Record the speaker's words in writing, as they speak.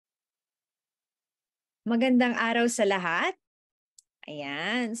Magandang araw sa lahat.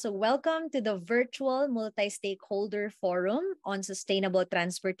 Ayan. So welcome to the virtual Multistakeholder Forum on Sustainable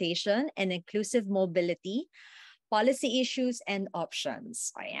Transportation and Inclusive Mobility, Policy Issues and Options.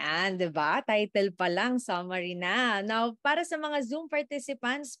 Ayan, di ba? Title pa lang, summary na. Now, para sa mga Zoom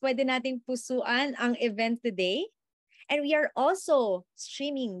participants, pwede nating pusuan ang event today. And we are also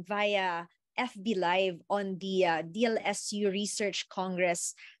streaming via FB Live on the DLSU Research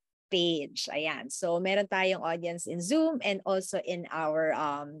Congress page. Ayan. So meron tayong audience in Zoom and also in our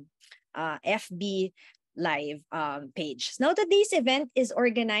FB live page. Now, today's event is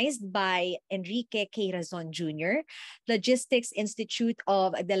organized by Enrique Razon Jr., Logistics Institute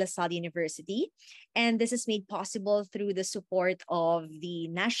of De La Salle University. And this is made possible through the support of the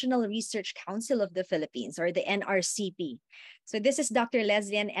National Research Council of the Philippines, or the NRCP. So this is Dr.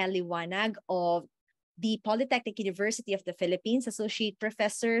 Liwanag of the Polytechnic University of the Philippines, Associate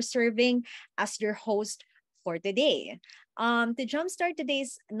Professor, serving as your host for today. To jumpstart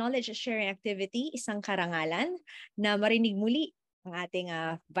today's knowledge sharing activity, isang karangalan na marinig muli ang ating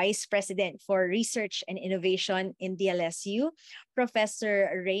Vice President for Research and Innovation in DLSU,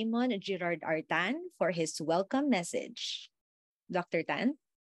 Professor Raymond Girard Artan, for his welcome message. Dr. Tan?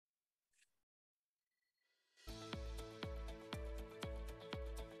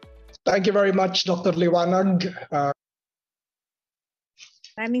 Thank you very much, Dr. Liwanag.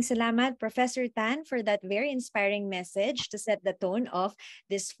 Maraming salamat, Professor Tan, for that very inspiring message to set the tone of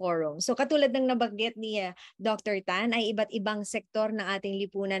this forum. So katulad ng nabanggit ni Dr. Tan, ay iba't ibang sektor ng ating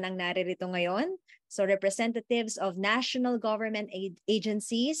lipunan ang naririto ngayon. So representatives of national government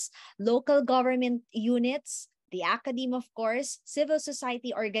agencies, local government units, the academe, of course, civil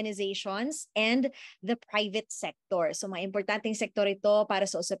society organizations, and the private sector. So mga importanteng sektor ito para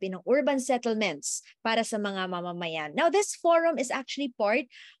sa usapin ng urban settlements para sa mga mamamayan. Now, this forum is actually part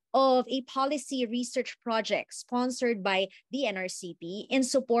of a policy research project sponsored by the NRCP in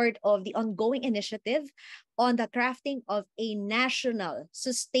support of the ongoing initiative on the crafting of a national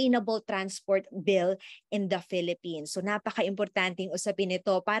sustainable transport bill in the Philippines. So napaka-importanting usapin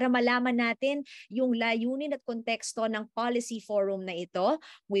ito para malaman natin yung layunin at konteksto ng policy forum na ito.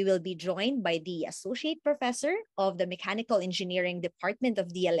 We will be joined by the Associate Professor of the Mechanical Engineering Department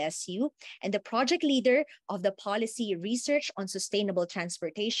of DLSU and the project leader of the Policy Research on Sustainable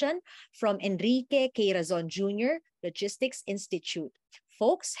Transportation from Enrique Razon Jr., Logistics Institute.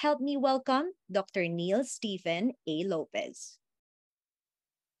 Folks, help me welcome Dr. Neil Stephen A. Lopez.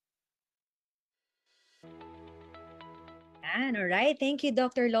 All right. Thank you,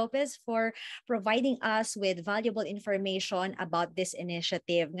 Dr. Lopez, for providing us with valuable information about this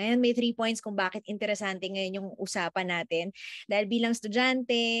initiative. Ngayon, may 3 points kung bakit interesante ngayon yung usapan natin. Dahil bilang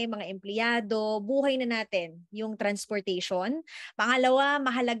estudyante, mga empleyado, buhay na natin yung transportation. Pangalawa,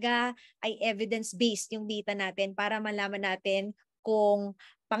 mahalaga ay evidence-based yung data natin para malaman natin kung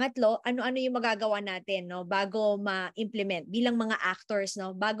pangatlo, ano-ano yung magagawa natin bago ma-implement bilang mga actors,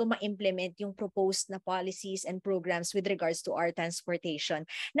 bago ma-implement yung proposed na policies and programs with regards to our transportation.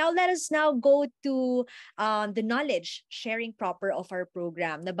 Now, let us now go to the knowledge sharing proper of our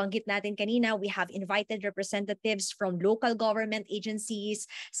program. Nabanggit natin kanina, we have invited representatives from local government agencies,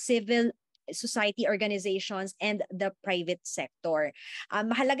 civil society organizations, and the private sector.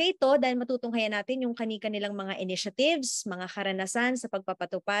 Mahalaga ito dahil matutunghayan natin yung kani-kanilang mga initiatives, mga karanasan sa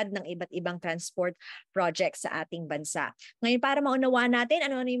pagpapatupad ng iba't ibang transport projects sa ating bansa. Ngayon, para maunawaan natin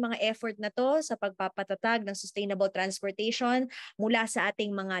ano-ano yung mga effort na to sa pagpapatatag ng sustainable transportation mula sa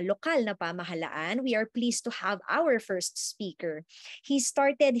ating mga lokal na pamahalaan, we are pleased to have our first speaker. He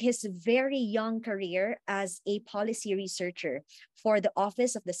started his very young career as a policy researcher for the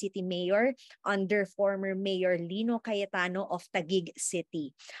Office of the City Mayor under former Mayor Lino Cayetano of Taguig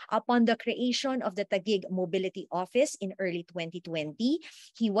City. Upon the creation of the Taguig Mobility Office in early 2020,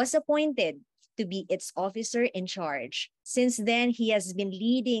 he was appointed to be its officer in charge. Since then, he has been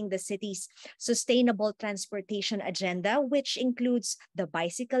leading the city's sustainable transportation agenda, which includes the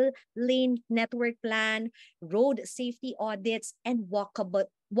bicycle lane network plan, road safety audits, and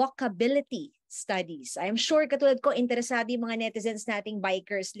walkability studies. I'm sure katulad ko, interesado yung mga netizens nating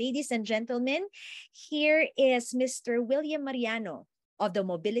bikers. Ladies and gentlemen, here is Mr. William Mariano of the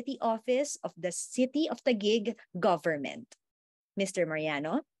Mobility Office of the City of Taguig Government. Mr.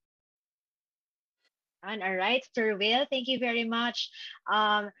 Mariano? All right, Sir Will, thank you very much,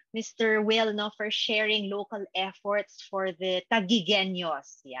 Mr. Will, no, for sharing local efforts for the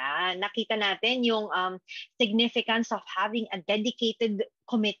Tagigeños. Yeah, nakita natin yung significance of having a dedicated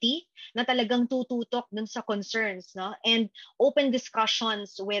committee na talagang tututok dun sa concerns, no, and open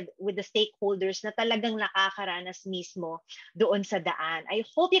discussions with the stakeholders na talagang nakakaranas mismo doon sa daan. I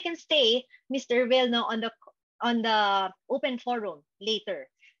hope you can stay, Mr. Will, no, on the open forum later.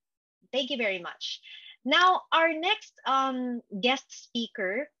 Thank you very much. Now, our next guest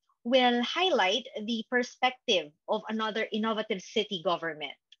speaker will highlight the perspective of another innovative city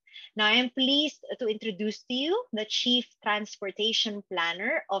government. Now, I am pleased to introduce to you the Chief Transportation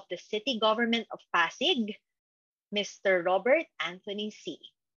Planner of the City Government of Pasig, Mr. Robert Anthony C.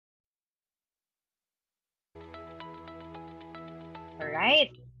 All right.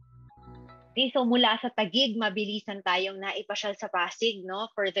 Okay, so mula sa Taguig, mabilisan tayong naipasyal sa Pasig, no,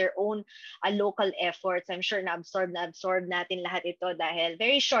 for their own local efforts. I'm sure na-absorb natin lahat ito dahil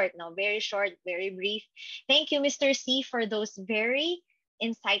very short, no, very short, very brief. Thank you, Mr. C, for those very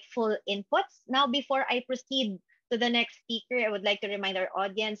insightful inputs. Now, before I proceed to the next speaker, I would like to remind our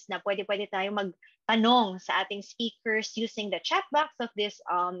audience na pwede tayong magtanong sa ating speakers using the chat box of this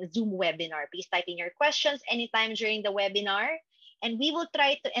Zoom webinar. Please type in your questions anytime during the webinar. And we will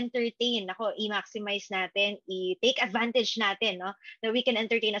try to entertain, i-maximize natin, i-take advantage natin, no, that we can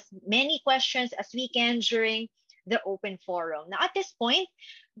entertain as many questions as we can during the open forum. Now, at this point,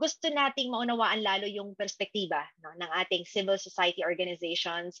 gusto nating maunawaan lalo yung perspektiba, no, ng ating civil society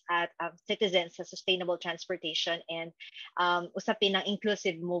organizations at citizens sa sustainable transportation and usapin ng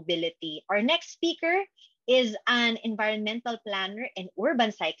inclusive mobility. Our next speaker is an environmental planner and urban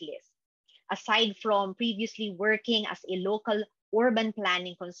cyclist. Aside from previously working as a local urban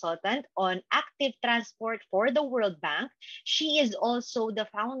planning consultant on active transport for the World Bank, she is also the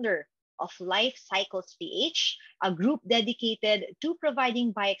founder of Life Cycles PH, a group dedicated to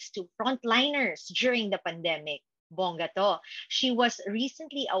providing bikes to frontliners during the pandemic. Bongga to. She was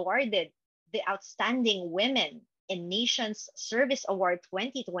recently awarded the Outstanding Women in Nations Service Award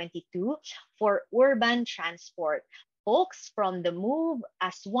 2022 for urban transport. Folks from the Move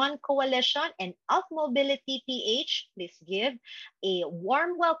as One Coalition and Alt Mobility PH, please give a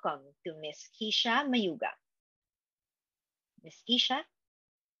warm welcome to Ms. Keisha Mayuga. Ms. Keisha?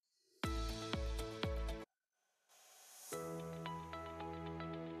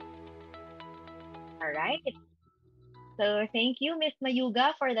 All right. So thank you, Ms.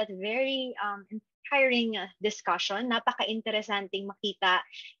 Mayuga, for that very inspiring discussion. Napaka-interesanting makita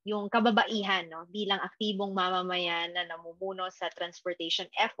yung kababaihan, no, bilang aktibong mamamayan na namumuno sa transportation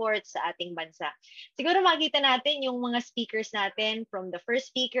efforts sa ating bansa. Siguro makita natin yung mga speakers natin from the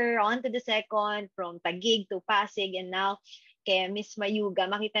first speaker on to the second, from Taguig to Pasig, and now kay Ms. Mayuga,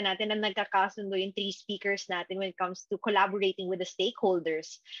 makita natin na nagkakasundo yung three speakers natin when it comes to collaborating with the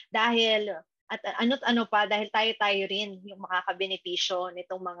stakeholders. Dahil at ano't-ano pa, dahil tayo rin yung makakabenepisyo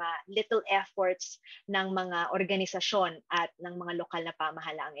nitong mga little efforts ng mga organisasyon at ng mga lokal na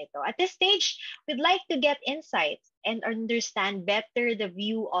pamahalaang ito. At this stage, we'd like to get insights and understand better the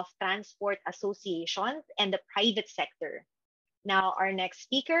view of transport associations and the private sector. Now, our next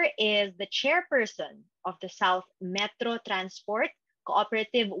speaker is the chairperson of the South Metro Transport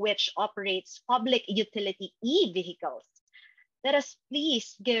Cooperative, which operates public utility e-vehicles. Let us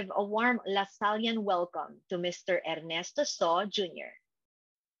please give a warm Lasallian welcome to Mr. Ernesto So Jr.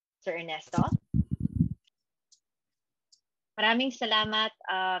 Sir Ernesto. Maraming salamat,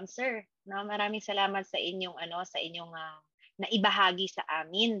 sir. No, maraming salamat sa inyong naibahagi sa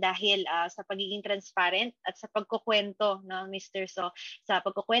amin dahil sa pagiging transparent at sa pagkukwento, no, Mr. So, sa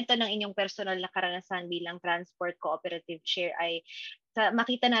pagkukwento ng inyong personal na karanasan bilang Transport Cooperative Chair ay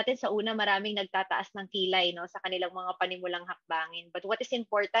makita natin sa una maraming nagtataas ng kilay, no, sa kanilang mga panimulang hakbangin. But what is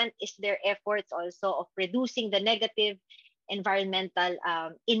important is their efforts also of reducing the negative environmental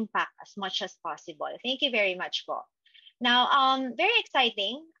impact as much as possible. Thank you very much po. Now, very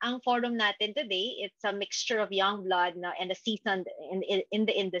exciting ang forum natin today. It's a mixture of young blood, no, and a seasoned in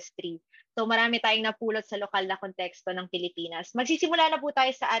the industry. So marami tayong napulot sa lokal na konteksto ng Pilipinas. Magsisimula na po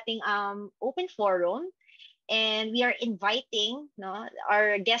tayo sa ating open forum. And we are inviting, no,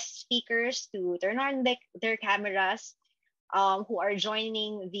 our guest speakers to turn on their cameras who are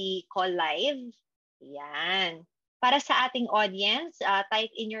joining the call live. Yan. Para sa ating audience,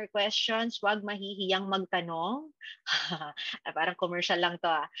 type in your questions. Huwag mahihiyang magtanong. Parang commercial lang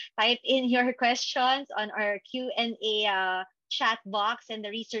to. Type in your questions on our Q&A chat box and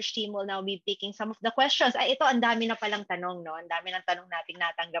the research team will now be picking some of the questions. Ay, ito, ang dami na palang tanong, no? Ang dami ng tanong nating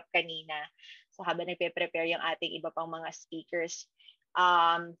natanggap kanina. So habang nagpe-prepare yung ating iba pang mga speakers.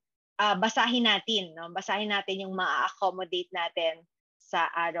 basahin natin, no? Basahin natin yung ma-accommodate natin sa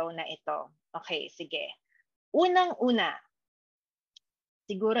araw na ito. Okay, sige. Unang-una,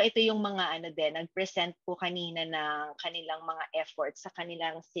 siguro ito yung mga nag-present po kanina ng kanilang mga efforts sa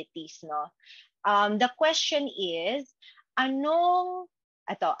kanilang cities, no? The question is, anong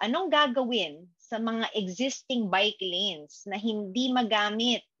gagawin sa mga existing bike lanes na hindi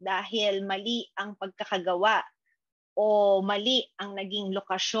magamit dahil mali ang pagkakagawa o mali ang naging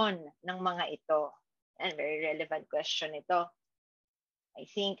lokasyon ng mga ito? And very relevant question ito. I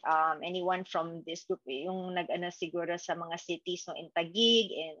think anyone from this group, yung siguro sa mga cities no, in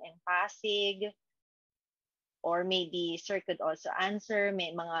Taguig, in Pasig, or maybe Sir could also answer,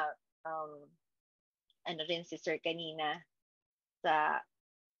 may mga rin si Sir kanina sa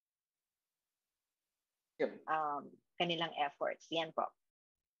kanilang efforts. Yan po.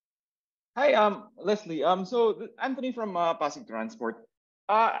 Hi, Leslie. So Anthony from Pasig Transport.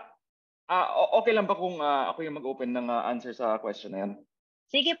 Okay lang ba kung ako yung mag-open ng answer sa question na yan?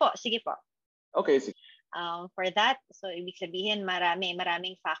 Sige po. Okay, sige. For that, so ibig sabihin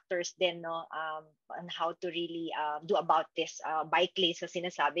maraming factors din no on how to really do about this bike lanes na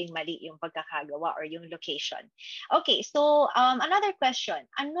sinasabing mali yung pagkakagawa or yung location. Okay, so another question.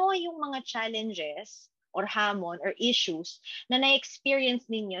 Ano yung mga challenges or hamon or issues na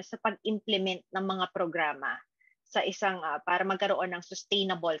na-experience ninyo sa pag-implement ng mga programa sa isang para magkaroon ng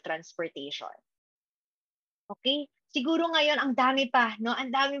sustainable transportation? Okay? Siguro ngayon ang dami pa, no? Ang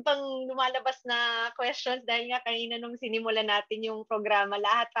dami pang lumalabas na questions dahil nga kanina nung sinimulan natin yung programa,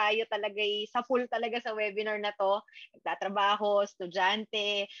 lahat tayo talaga sa full talaga sa webinar na to. Nagtatrabaho,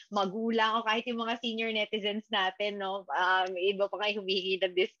 estudyante, magulang o kahit yung mga senior netizens natin, no? Iba pa nga humihingi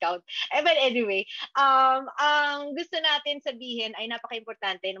ng discount. But anyway, ang gusto natin sabihin ay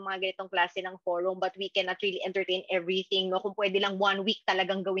napaka-importante ng mga ganitong klase ng forum, but we cannot really entertain everything, no? Kung pwede lang 1 week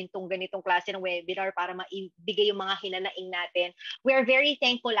talagang gawin tong ganitong klase ng webinar para maibigay yung mga hinanaing natin. We are very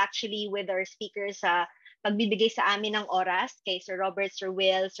thankful actually with our speakers sa pagbibigay sa amin ng oras kay Sir Robert, Sir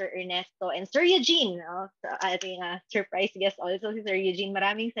Will, Sir Ernesto, and Sir Eugene. Ating surprise guest also si Sir Eugene.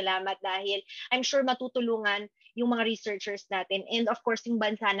 Maraming salamat dahil I'm sure matutulungan yung mga researchers natin and of course yung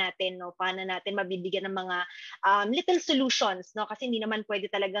bansa natin, no, paano natin mabibigyan ng mga little solutions, no, kasi hindi naman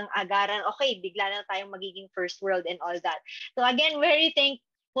pwede talagang agaran, okay, bigla na tayong magiging first world and all that. So again, very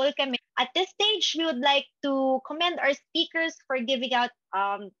thankful kami. At this stage, we would like to commend our speakers for giving out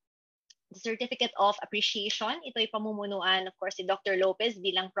the Certificate of Appreciation. Ito ay pamumunuan, of course, si Dr. Lopez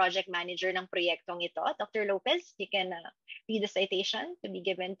bilang project manager ng proyektong ito. Dr. Lopez, you can read the citation to be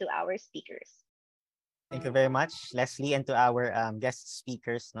given to our speakers. Thank you very much, Leslie, and to our guest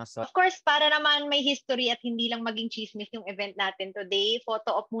speakers. No? So, of course, para naman may history at hindi lang maging chismis yung event natin today,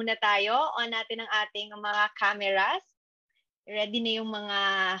 photo op muna tayo. On natin ang ating mga cameras. Ready na yung mga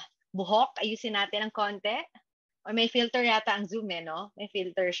buhok. Ayusin natin ng konti. Or may filter yata ang Zoom, no? May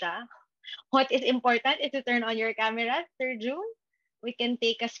filter siya. What is important is to turn on your camera, Sir June. We can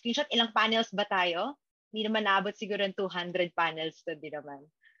take a screenshot. Ilang panels ba tayo? Hindi naman naabot siguro ng 200 panels to, di naman.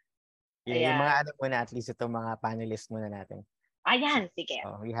 Yeah, yung mga muna, at least itong mga panelists muna natin. Ayan, sige.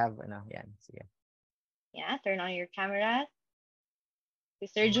 So, we have, yan, sige. Yeah, turn on your camera. Si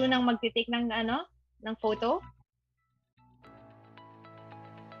Sir June ang magtitake ng, ng photo.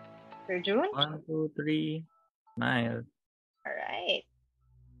 Sir June? 1, 2, 3, smile. Alright.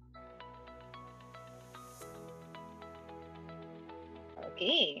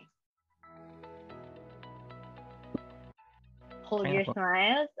 Okay. Hold your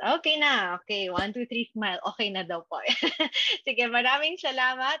smiles. Okay na. Okay, 1, 2, 3, smile. Okay na daw po. Sige, maraming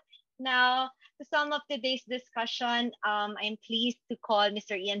salamat. Now, to sum up today's discussion, I'm pleased to call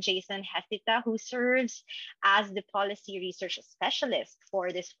Mr. Ian Jason Hesita, who serves as the Policy Research Specialist for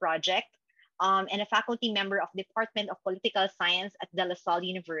this project and a faculty member of the Department of Political Science at De La Salle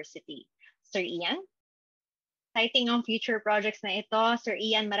University. Sir Ian? Exciting ang future projects na ito. Sir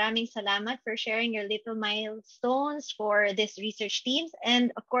Ian, maraming salamat for sharing your little milestones for this research teams.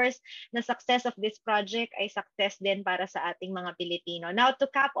 And of course, the success of this project ay success din para sa ating mga Pilipino. Now, to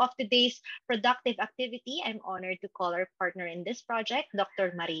cap off today's productive activity, I'm honored to call our partner in this project,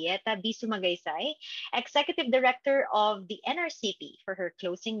 Dr. Marieta B. Sumagaysay, Executive Director of the NRCP, for her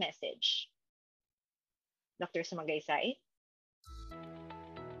closing message. Dr. Sumagaysay?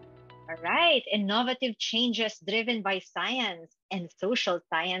 All right, innovative changes driven by science and social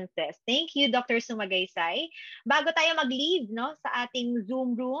sciences. Thank you, Dr. Sumagaysay. Bago tayo mag-leave, no, sa ating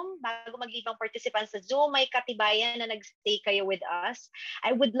Zoom room, bago mag-leave ang participants sa Zoom, may katibayan na nag-stay kayo with us.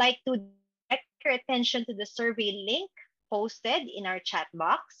 I would like to direct your attention to the survey link posted in our chat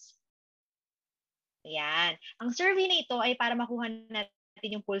box. Ayan. Ang survey na ito ay para makuha natin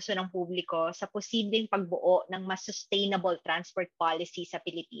yung pulso ng publiko sa posibleng pagbuo ng mas sustainable transport policy sa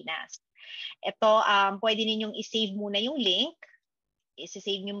Pilipinas. Ito, pwede ninyong i-save muna yung link.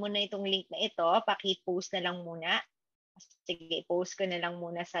 I-save nyo muna itong link na ito. Paki-post na lang muna. Sige, post ko na lang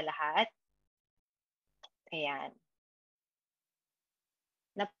muna sa lahat. Ayan.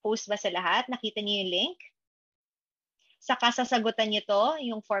 Na-post ba sa lahat? Nakita niyo yung link? Saka sasagutan niyo to,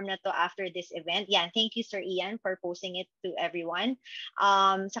 yung form na to after this event. Yan, thank you Sir Ian for posting it to everyone.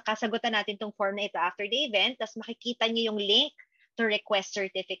 Saka sagutan natin tong form na ito after the event, tapos makikita niyo yung link to request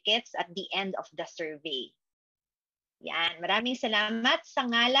certificates at the end of the survey. Yan, maraming salamat sa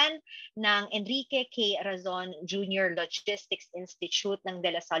ngalan ng Enrique K. Razon Junior Logistics Institute ng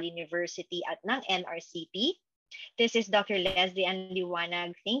De La Salle University at ng NRCP. This is Dr. Leslie Ann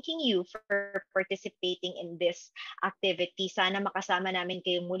Liwanag thanking you for participating in this activity. Sana makasama namin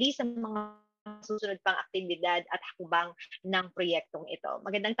kayo muli sa mga susunod pang aktibidad at hakbang ng proyektong ito.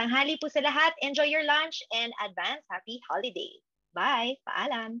 Magandang tanghali po sa lahat. Enjoy your lunch and advance happy holiday. Bye.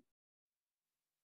 Paalam.